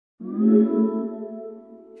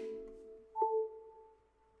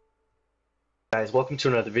Guys, welcome to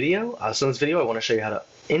another video. So in this video I want to show you how to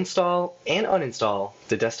install and uninstall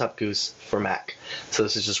the Desktop Goose for Mac. So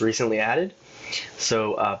this is just recently added.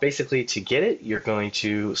 So basically to get it, you're going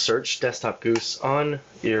to search Desktop Goose on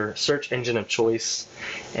your search engine of choice,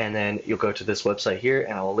 and then you'll go to this website here,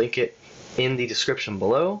 and I'll link it in the description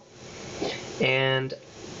below. And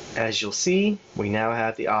as you'll see, we now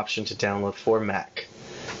have the option to download for Mac.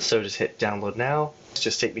 So just hit download now.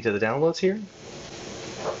 Just take me to the downloads here.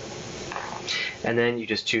 And then you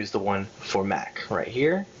just choose the one for Mac right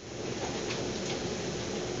here.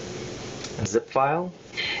 A zip file.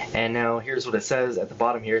 And now here's what it says at the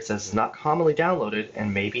bottom here. It says not commonly downloaded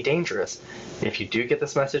and may be dangerous. If you do get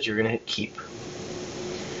this message, you're going to hit keep.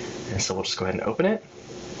 And so we'll just go ahead and open it.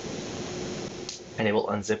 And it will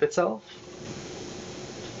unzip itself.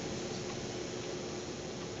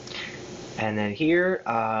 And then here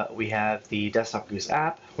we have the Desktop Goose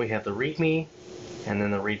app. We have the README, and then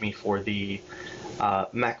the README for the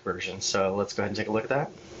Mac version. So let's go ahead and take a look at that.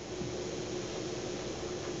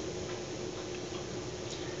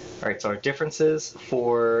 Alright, so our differences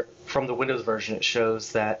from the Windows version, it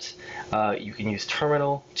shows that you can use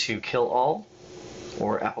Terminal to kill all,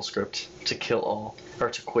 or AppleScript to kill all, or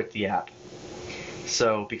to quit the app.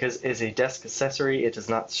 So because it's a desk accessory, it does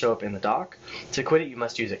not show up in the dock. To quit it, you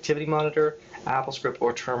must use Activity Monitor, AppleScript,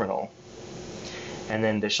 or Terminal. And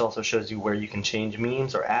then this also shows you where you can change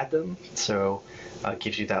memes or add them. So it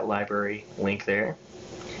gives you that library link there.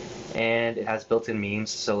 And it has built-in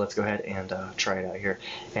memes, so let's go ahead and try it out here.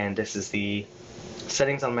 And this is the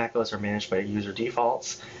settings on macOS are managed by user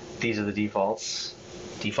defaults. These are the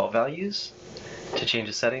default values. To change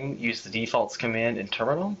a setting, use the defaults command in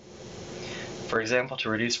Terminal. For example, to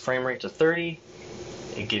reduce frame rate to 30,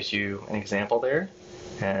 it gives you an example there,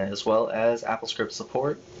 as well as AppleScript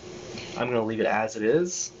support. I'm going to leave it as it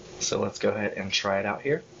is, so let's go ahead and try it out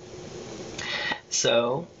here.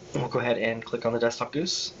 So we'll go ahead and click on the Desktop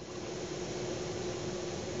Goose.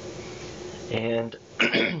 And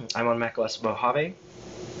I'm on macOS Mojave.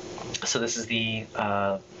 So this is the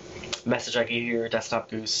message I gave you. Desktop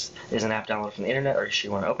Goose is an app downloaded from the internet. Are you sure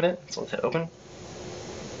you want to open it? So let's hit open.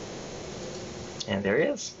 And there he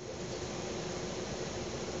is.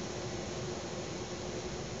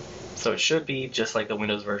 So it should be just like the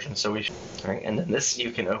Windows version. So we should, all right, and then this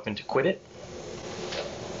you can open to quit it.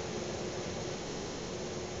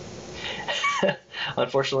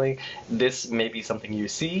 Unfortunately, this may be something you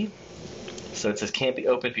see. So it says can't be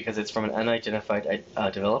opened because it's from an unidentified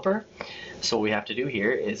developer. So what we have to do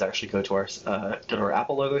here is actually go to our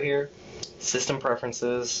Apple logo here, System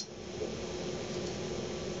Preferences.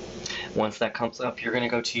 Once that comes up, you're going to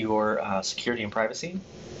go to your Security and Privacy.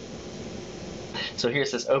 So here it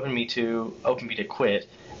says open me to quit,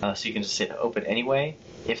 so you can just hit open anyway.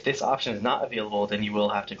 If this option is not available, then you will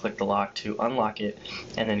have to click the lock to unlock it,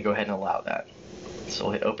 and then go ahead and allow that. So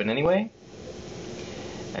we'll hit open anyway.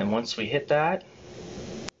 And once we hit that,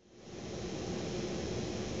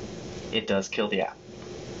 it does kill the app.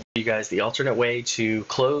 You guys, the alternate way to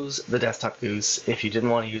close the Desktop Goose if you didn't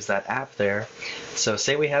want to use that app there. So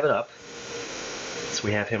say we have it up. So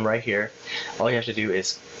we have him right here. All you have to do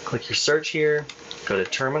is click your search here, go to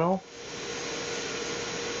Terminal,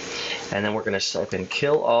 and then we're going to type in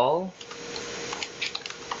kill all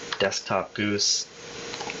Desktop Goose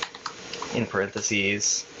in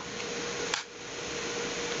parentheses,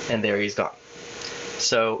 and there he's gone.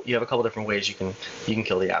 So you have a couple different ways you can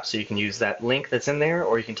kill the app. So you can use that link that's in there,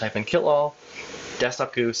 or you can type in kill all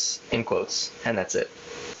Desktop Goose in quotes, and that's it.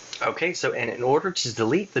 Okay, so and in order to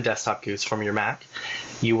delete the Desktop Goose from your Mac,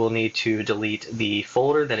 you will need to delete the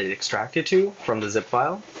folder that it extracted to from the zip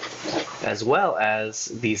file, as well as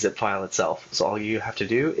the zip file itself. So all you have to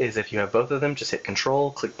do is, if you have both of them, just hit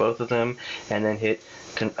Control, click both of them, and then hit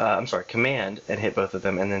Command and hit both of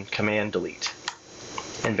them, and then Command delete,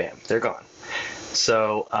 and bam, they're gone.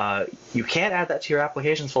 So you can add that to your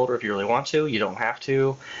applications folder if you really want to. You don't have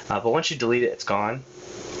to, but once you delete it, it's gone,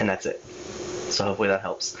 and that's it. So hopefully that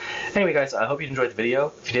helps. Anyway guys, I hope you enjoyed the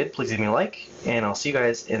video. If you did, please leave me a like, and I'll see you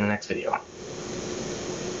guys in the next video.